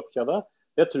greie med blokkjede,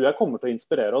 det tror jeg kommer til å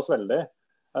inspirere oss veldig.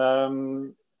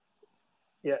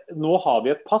 Nå har vi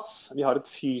et pass, vi har et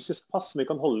fysisk pass som vi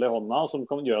kan holde i hånda, og som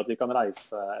kan gjøre at vi kan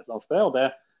reise et eller annet sted, og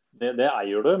det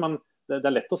eier du, men det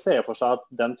er lett å se for seg at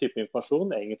den type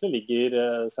informasjon egentlig ligger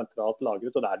sentralt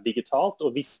lagret, og det er digitalt,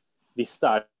 og hvis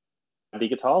det er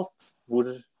digitalt,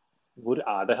 hvor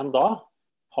er det hen da?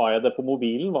 Har jeg det på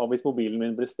mobilen? Hva hvis mobilen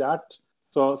min blir stjert?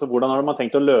 Så hvordan har man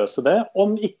tenkt å løse det?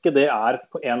 Om ikke det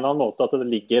på en eller annen måte at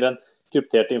det ligger en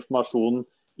kryptert informasjon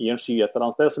i en sky et eller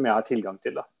annet sted som jeg har tilgang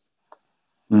til.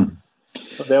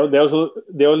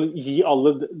 Det å gi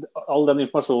all den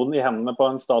informasjonen i hendene på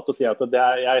en stat og si at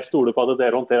jeg stoler på at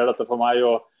dere håndterer dette for meg,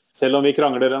 og selv om vi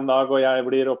krangler en dag og jeg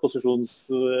blir opposisjons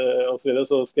og så videre,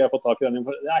 så skal jeg få tak i den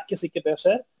informasjonen. Det er ikke sikkert det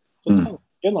skjer. Så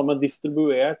tanken om en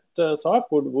distribuert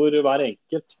sak hvor hver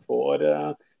enkelt får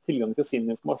tilgang til sin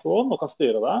informasjon og kan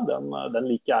styre det, den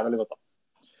liker jeg veldig godt.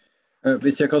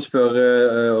 Hvis jeg kan spørre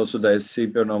også deg,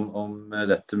 Sigbjørn, om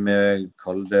dette med,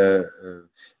 kall det,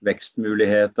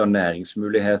 vekstmuligheter,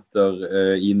 næringsmuligheter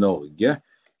i Norge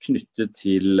knyttet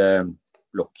til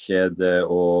blokkjede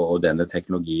og denne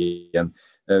teknologien.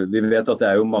 Vi vet at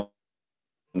det jo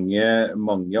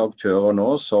mange aktører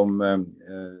nå som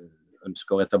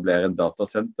ønsker å etablere en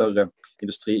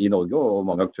datasenterindustri i Norge, og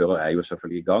mange aktører jo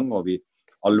selvfølgelig i gang, og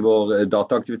all vår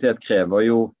dataaktivitet krever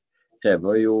jo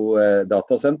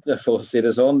datasentre, for å si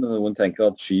det sånn. Noen tenker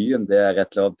at skyen, det et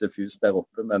eller annet diffus der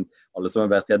oppe, men alle som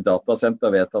har vært i et datasenter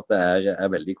vet at det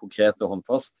veldig konkret og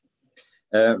håndfast.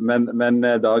 Men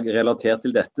da relatert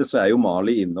til dette, så jo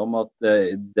Mali innom at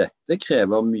dette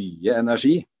krever mye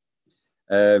energi.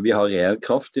 Vi har reell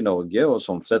kraft i Norge, og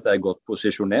sånn sett godt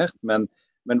posisjonert, men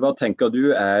hva tenker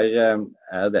du,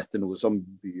 dette noe som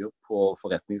byr på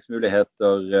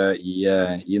forretningsmuligheter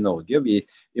i Norge? Vi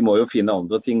må jo finne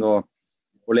andre ting å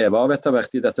leve av etter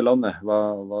hvert i dette landet.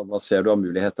 Hva ser du av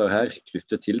muligheter her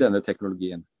knyttet til denne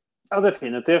teknologien? Ja,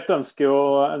 definitivt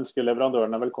ønsker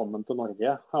leverandørene velkommen til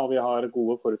Norge. Og vi har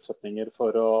gode forutsetninger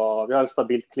vi har et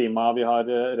stabilt klima, vi har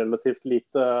relativt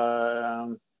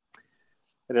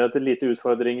lite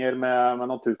utfordringer med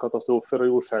naturkatastrofer og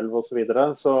jordskjelv og så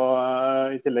videre. Så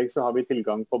i tillegg så har vi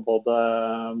tilgang på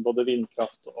både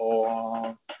vindkraft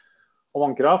og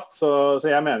vannkraft. Så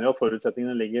jeg mener jo at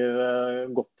forutsetningene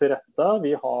ligger godt til rette.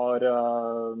 Vi har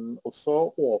også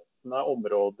åpne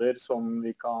områder som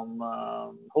vi kan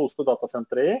hoste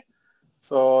datasentre i.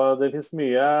 Så det finnes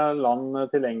mye land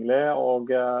tilgjengelig og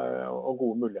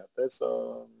gode muligheter. Så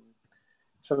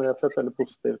generelt sett veldig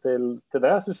positiv til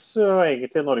det. Jeg synes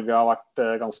egentlig Norge har vært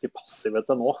ganske passive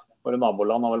til nå. Våre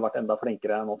naboland har vel vært enda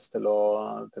flinkere enn oss til å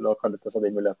kalle til seg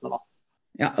de mulighetene da.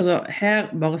 Ja, altså her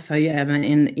bare føyer jeg meg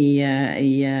inn i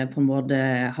på en måte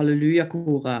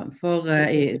halleluja-koret for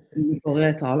i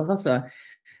forrige taler, altså.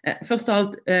 Først av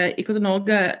alt, IKT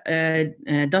Norge,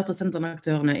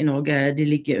 datasenteraktørene i Norge, de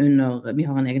ligger under, vi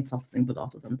har en egen satsing på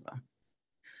datasentre.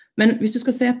 Men hvis du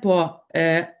skal se på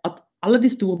at alle de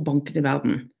store bankene i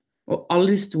verden, og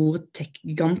alle de store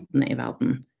tech-gigantene i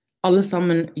verden, alle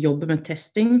sammen jobber med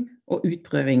testing og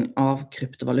utprøving av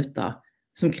kryptovaluta,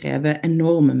 som krever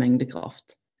enorme mengder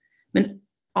kraft. Men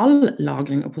all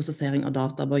lagring og prosessering av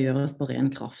data bør gjøres på ren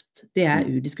kraft. Det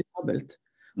udiskutabelt.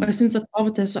 Og jeg synes at av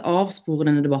og til så avsporer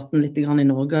denne debatten litt grann i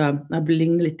Norge, det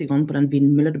ligner litt grann på den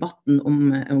vindmølledebatten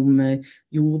om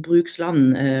jordbruksland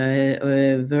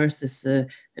versus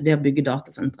det å bygge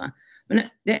datasentre. Men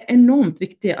det enormt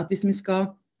viktig at hvis vi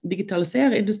skal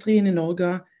digitalisere industrien i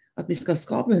Norge, at vi skal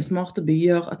skape smarte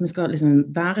byer, at vi skal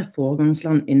liksom være et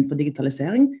foregangsland innenfor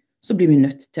digitalisering, så blir vi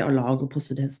nødt til å lage og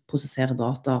prosessere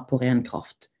data på ren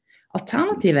kraft.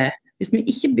 Alternativet, hvis vi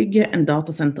ikke bygger en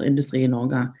datasenterindustri i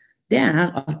Norge, det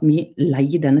at vi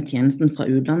leier denne tjenesten fra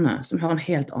utlandet, som har en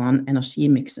helt annen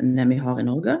energimix enn det vi har i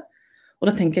Norge. Og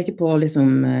da tenker jeg ikke på liksom,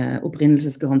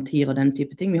 opprinnelsesgarantier og den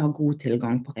type ting. Vi har god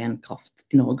tilgang på ren kraft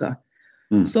i Norge.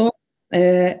 Så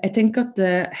jeg tenker at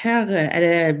her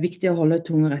det viktig å holde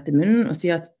tunga rett i munnen og si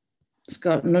at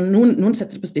når noen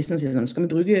setter det på spissen og sier sånn, skal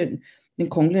vi bruke den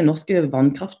kongelige norske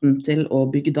vannkraften til å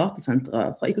bygge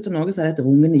datasentre? Fra IKT Norge så det et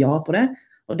rungende ja på det,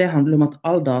 og det handler om at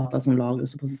all data som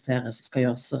lagres og prosesseres skal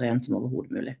gjøres så rent som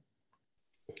overhodet mulig.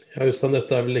 Ja, Øystein,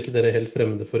 dette vel ikke dere helt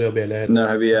fremmede for i Abelia? Nei,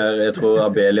 jeg tror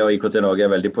Abelia og IKT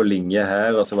Norge veldig på linje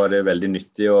her, og så var det veldig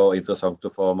nyttig og interessant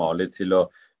å få Mali til å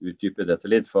utdype dette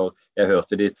litt, for jeg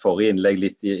hørte ditt forrige innlegg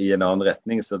litt i en annen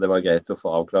retning, så det var greit å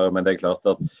få avklare, men det klart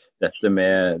at dette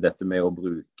med å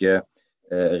bruke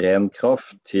ren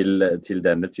kraft til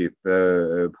denne type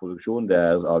produksjon,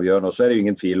 det avgjørende. Og så det jo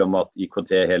ingen tvil om at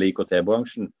hele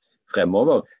IKT-bransjen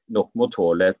fremover nok må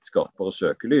tåle et skarpere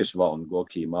søkelys hva angår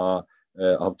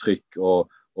klimaavtrykk og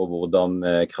hvordan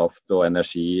kraft og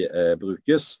energi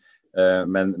brukes.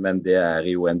 Men det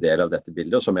jo en del av dette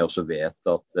bildet, som jeg også vet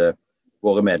at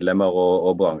våre medlemmer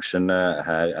og bransjen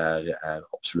her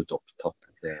absolutt opptatt.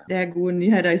 Det gode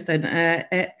nyheter, Øystein.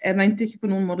 Jeg mente ikke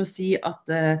på noen måte å si at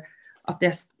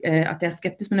jeg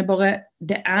skeptisk, men det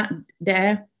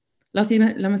La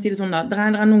meg si det sånn da, det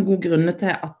er noen gode grunner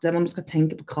til at man skal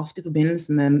tenke på kraft i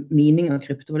forbindelse med mining av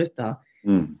kryptovaluta.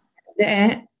 Det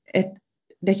er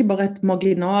ikke bare et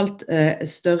marginalt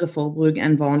større forbruk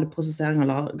enn vanlig prosessering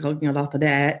og lagring av data,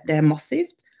 det er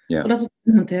massivt, og derfor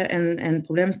en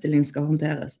problemstilling skal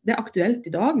håndteres. Det er aktuelt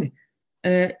i dag,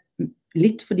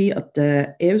 litt fordi at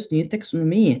EUs nye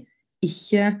taksonomi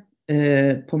ikke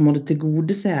på en måte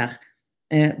tilgodeser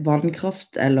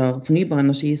vannkraft eller fornybar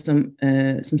energi som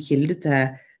kilde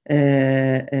til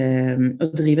å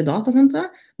drive datasentre,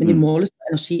 men de måles på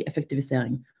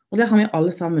energieffektivisering. Og der har vi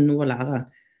alle sammen noe å lære.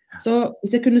 Så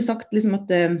hvis jeg kunne sagt liksom at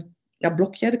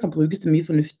blokkjede kan brukes til mye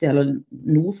fornuftig, eller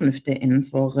noe fornuftig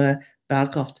innenfor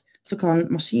bærekraft, så kan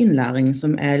maskinlæring,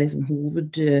 som er liksom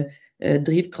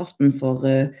hoveddrivkraften for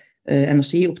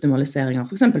energioptimalisering av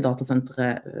for eksempel datasentre,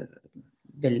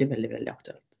 veldig, veldig, veldig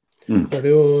aktuelt. Det er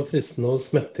jo fristende å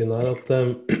smette inn her at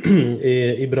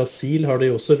i Brasil har de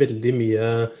også veldig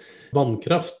mye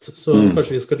vannkraft, så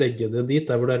kanskje vi skal legge det dit,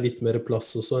 der hvor det er litt mer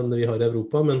plass også enn vi har i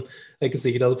Europa, men jeg er ikke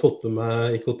sikkert jeg hadde fått med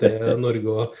meg IKT Norge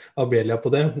og Abelia på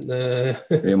det.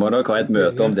 Vi må nok ha et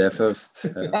møte om det først.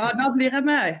 Ja, da blir jeg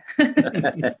med.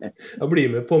 Jeg blir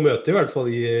med på møtet i hvert fall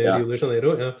i Rio de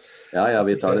Janeiro. Ja,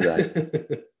 vi tar det der.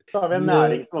 Så har vi en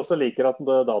næring som også liker at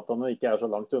dataene ikke er så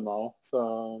langt unna også, så...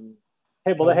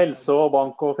 Både helse og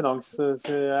bank og finans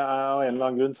av en eller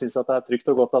annen grunn synes at det er trygt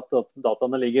og godt at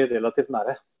dataene ligger relativt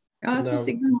nære. Ja, jeg tror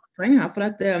sikkert noe poeng her, for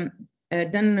at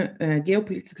den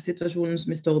geopolitiske situasjonen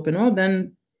som vi står oppe i nå,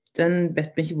 den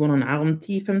vet vi ikke hvordan den er om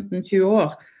 10, 15, 20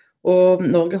 år. Og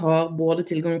Norge har både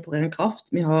tilgang på ren kraft,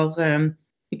 vi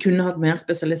kunne hatt mer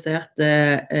spesialiserte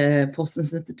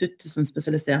forskningsinstitutt som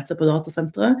spesialiserte seg på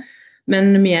datasentre,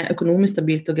 men vi er økonomisk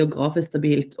stabilt og geografisk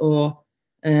stabilt, og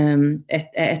et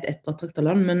ettertraktet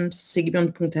land, men Sigbjørn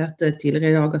punkterte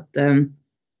tidligere i dag at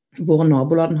våre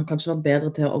naboland har kanskje vært bedre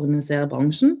til å organisere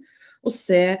bransjen, og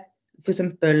se for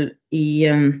eksempel i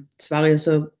Sverige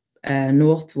så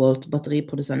Northvolt,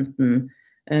 batteriprodusenten,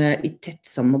 i tett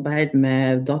samarbeid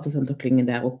med datasenterklyngen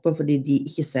der oppe, fordi de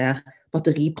ikke ser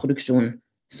batteriproduksjon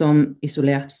som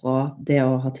isolert fra det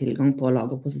å ha tilgang på å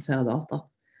lagre og prosessere data.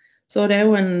 Så det er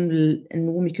jo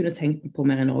noe vi kunne tenkt på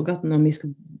mer i Norge, at når vi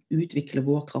skal utvikle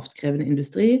vår kraftkrevende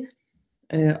industri,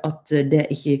 at det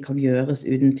ikke kan gjøres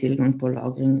uten tilgang på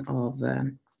lagring av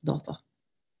data.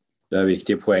 Det er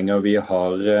viktige poenger.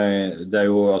 Det er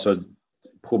jo altså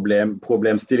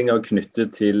problemstillinger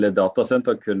knyttet til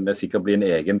datasenter kunne sikkert bli en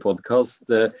egen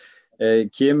podcast,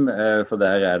 Kim, for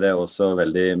der er det også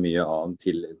veldig mye annet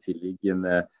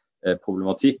tilliggende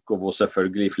problematikk, og hvor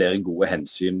selvfølgelig flere gode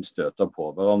hensyn støter på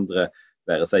hverandre,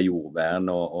 være seg jordvern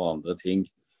og andre ting.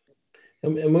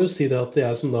 Jeg må jo si det at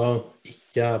jeg som da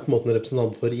ikke er på en måte en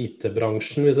representant for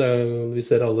IT-bransjen, hvis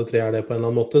dere alle tre er det på en eller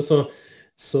annen måte, så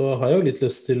har jeg jo litt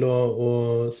lyst til å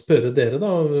spørre dere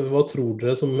da, hva tror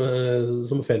dere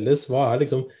som felles, hva er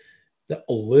liksom det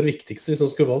aller viktigste hvis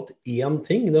man skulle valgt én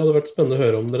ting? Det hadde vært spennende å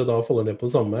høre om dere da faller ned på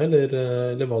det samme,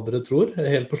 eller hva dere tror,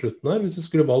 helt på slutten her. Hvis dere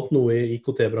skulle valgt noe i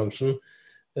IKT-bransjen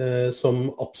som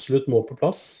absolutt må på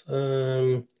plass,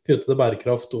 knyttet til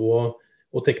bærekraft og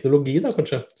teknologi da,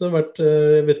 kanskje. Så det har vært,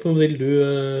 jeg vet ikke om vil du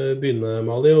begynne,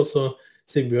 Mali, og så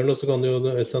Sigbjørn, og så kan jo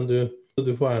Øystein, du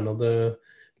få æren av det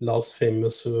last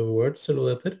famous words, eller hva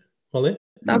det heter, Mali?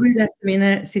 Da blir det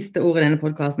mine siste ord i denne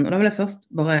podcasten, og da vil jeg først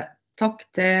bare takk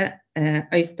til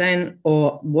Øystein og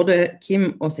både Kim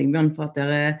og Sigbjørn for at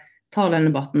dere tar denne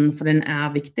debatten, for den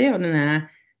er viktig, og den er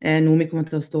noe vi kommer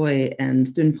til å stå i en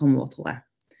stund fremover, tror jeg.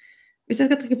 Hvis jeg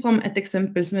skal trekke frem et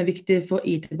eksempel som er viktig for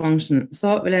IT-bransjen, så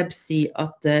vil jeg si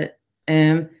at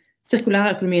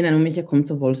sirkulær økonomien er noe vi ikke har kommet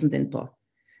så voldsomt inn på.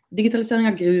 Digitalisering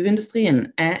av gruveindustrien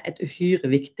er et uhyre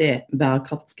viktig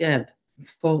bærekraftsgrep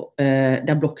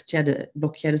der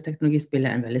blokkjedeteknologi spiller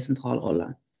en veldig sentral rolle.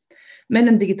 Med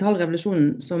den digitale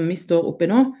revolusjonen som vi står oppe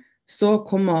i nå, så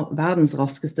kommer verdens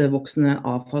raskeste voksende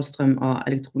avfallsstrøm av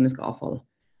elektronisk avfall.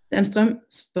 Det er en strøm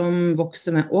som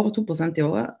vokser med over 2% i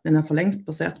året. Den har for lengst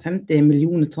passert 50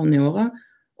 millioner tonn i året,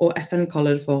 og FN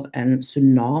kaller det for en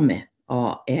tsunami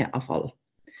av e-avfall.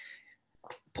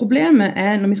 Problemet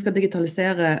er når vi skal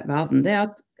digitalisere verden, det er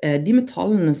at de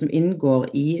metallene som inngår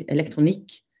i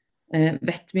elektronikk,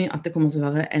 vet vi at det kommer til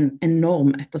å være en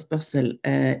enorm etterspørsel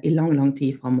i lang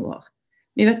tid fremover.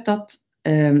 Vi vet at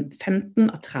 15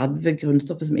 av 30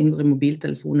 grunnstoffer som inngår i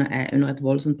mobiltelefoner er under et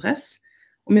voldsomt press,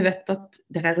 og vi vet at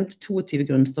det er rundt 22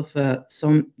 grunnstoffer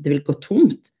som det vil gå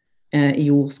tomt i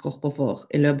jordskorper for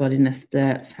i løpet av de neste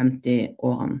 50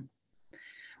 årene.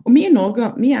 Og vi i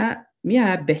Norge, vi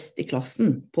er best i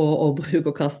klassen på å bruke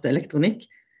og kaste elektronikk.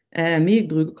 Vi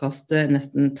bruker og kaster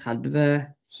nesten 30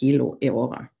 kilo i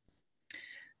året.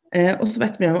 Og så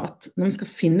vet vi jo at når vi skal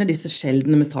finne disse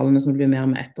sjeldne metallene som blir mer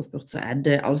og mer etterspurt, så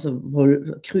det altså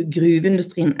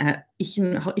gruveindustrien har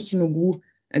ikke noe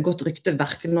godt rykte,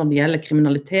 hverken når det gjelder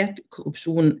kriminalitet,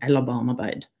 korrupsjon eller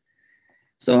barnearbeid.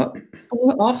 Så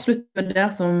å avslutte med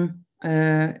det som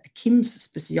Kims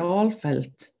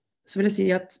spesialfelt, så vil jeg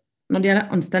si at når det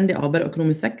gjelder anstendig arbeid og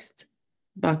økonomisk vekst,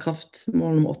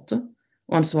 bærekraftsmål nummer 8,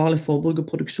 og ansvarlig forbruk og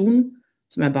produksjon,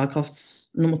 som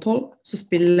bærekrafts nummer 12, så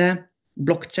spiller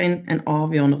blockchain en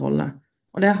avgjørende rolle.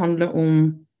 Og det handler om,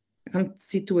 jeg kan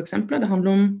si 2 eksempler, det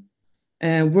handler om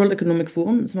World Economic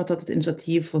Forum, som har tatt et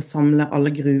initiativ for å samle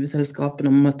alle gruveselskapene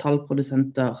og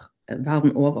metallprodusenter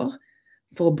verden over,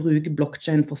 for å bruke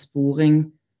blockchain for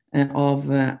sporing av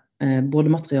både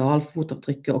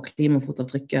materialfotavtrykket og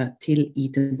klimafotavtrykket til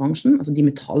IT-bransjen, altså de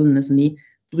metallene som vi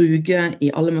bruker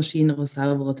i alle maskiner og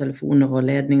server og telefoner og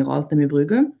ledninger og alt det vi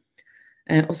bruker.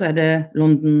 Og så det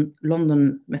London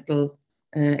Metal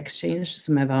Exchange,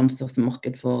 som verdens største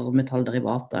marked for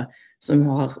metallderivater, som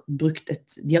har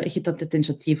de har ikke tatt et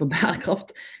initiativ for bærekraft,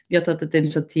 de har tatt et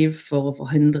initiativ for å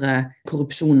forhindre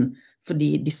korrupsjon, fordi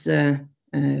disse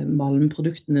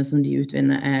malmproduktene som de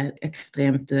utvinner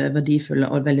ekstremt verdifulle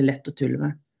og veldig lett å tulle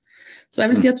med. Så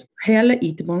jeg vil si at hele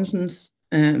IT-bransjens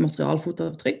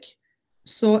materialfotavtrykk,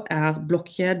 så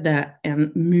blokkjede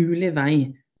en mulig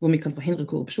vei hvor vi kan forhindre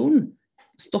korrupsjon,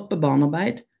 stoppe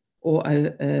barnearbeid, og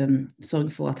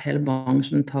sørge for at hele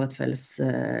bransjen tar et felles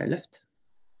løft.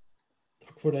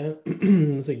 Takk for det,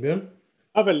 Sigbjørn.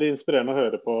 Det veldig inspirerende å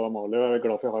høre på Amalie, og jeg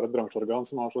glad for at jeg har et bransjeorgan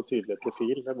som har så tydelig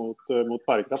profil mot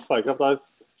bærekraft. Bærekraft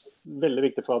veldig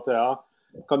viktig for Atea.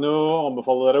 Jeg kan jo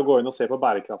anbefale dere å gå inn og se på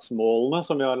bærekraftsmålene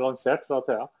som vi har lansert fra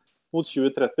Atea. Mot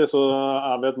 2030 så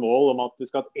vi et mål om at vi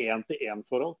skal ha et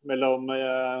 1-til-1-forhold mellom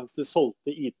de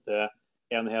solgte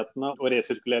IT-enhetene og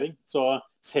resirkulering. Så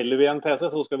selger vi en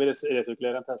PC, så skal vi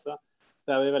resirkulere en PC.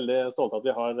 Det vi veldig stolte av at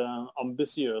vi har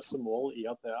ambisiøse mål i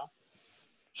Atea.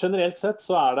 Generelt sett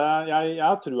så det, jeg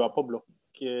har trua på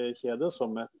blokkjede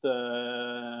som et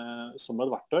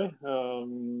verktøy,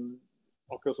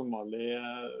 akkurat som Mali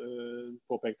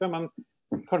påpekte, men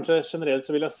kanskje generelt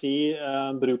så vil jeg si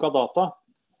bruk av data,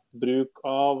 bruk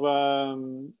av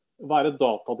være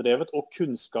datadrevet og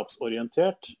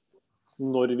kunnskapsorientert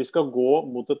når vi skal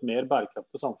gå mot et mer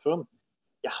bærekraftig samfunn.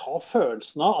 Jeg har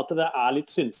følelsen av at det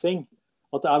litt synsing,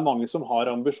 at det mange som har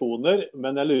ambisjoner,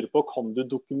 men jeg lurer på, kan du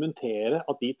dokumentere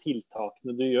at de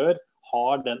tiltakene du gjør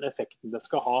har den effekten det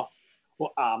skal ha?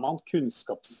 Og man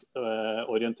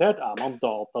kunnskapsorientert, man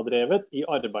datadrevet i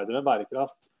arbeidet med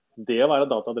bærekraft? Det å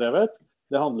være datadrevet,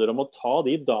 det handler om å ta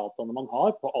de dataene man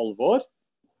har på alvor,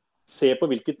 se på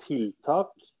hvilke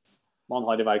tiltak man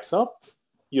har iverksatt,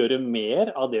 gjøre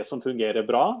mer av det som fungerer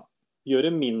bra, gjøre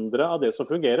mindre av det som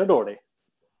fungerer dårlig.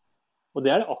 Og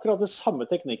det akkurat de samme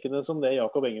teknikkene som det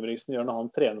Jakob Engebrigtsen gjør når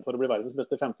han trener for å bli verdens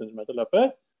beste 1500 meter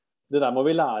løper. Det der må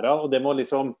vi lære av, og det må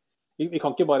liksom, vi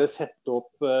kan ikke bare sette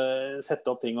opp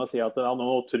ting og si at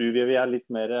nå tror vi litt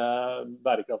mer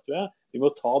bærekraftige. Vi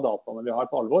må ta dataene vi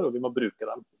har på alvor, og vi må bruke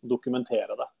dem,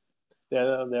 dokumentere det. Det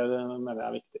mener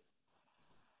jeg viktig.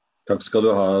 Takk skal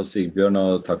du ha, Sigbjørn,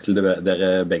 og takk til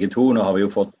dere begge to. Nå har vi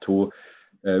jo fått 2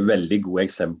 veldig gode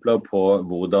eksempler på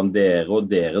hvordan dere og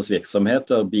deres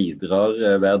virksomheter bidrar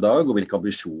hver dag, og hvilke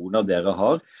ambisjoner dere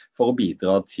har for å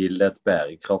bidra til et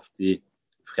bærekraftig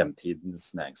fremtidens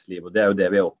næringsliv. Og det jo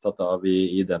det vi opptatt av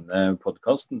i denne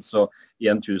podcasten, så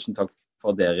igjen tusen takk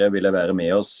for at dere ville være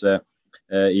med oss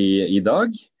i dag.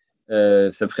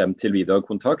 Ser frem til videre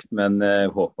kontakt, men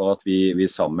håper at vi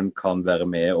sammen kan være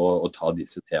med og ta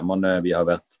disse temaene vi har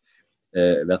vært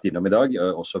innom i dag,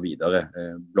 og så videre.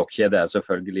 Blokkjede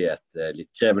selvfølgelig et litt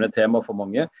krevende tema for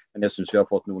mange, men jeg synes vi har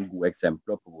fått noen gode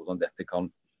eksempler på hvordan dette kan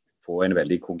få en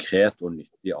veldig konkret og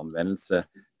nyttig anvendelse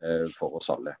for oss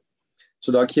alle.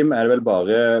 Så da, Kim, det vel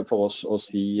bare for oss å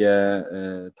si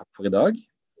takk for i dag.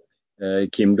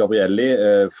 Kim Gabrielli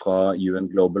fra UN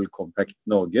Global Compact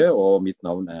Norge, og mitt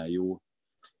navn jo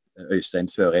Øystein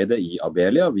Søreide i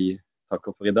Abelia. Vi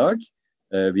takker for i dag.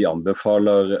 Vi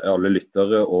anbefaler alle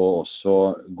lyttere å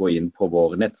også gå inn på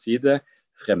vår nettside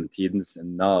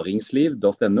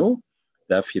fremtidensnæringsliv.no.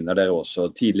 Der finner dere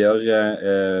også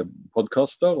tidligere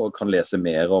podcaster og kan lese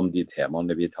mer om de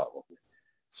temaene vi tar opp.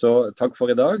 Så takk for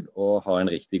i dag, og ha en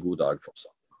riktig god dag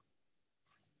fortsatt.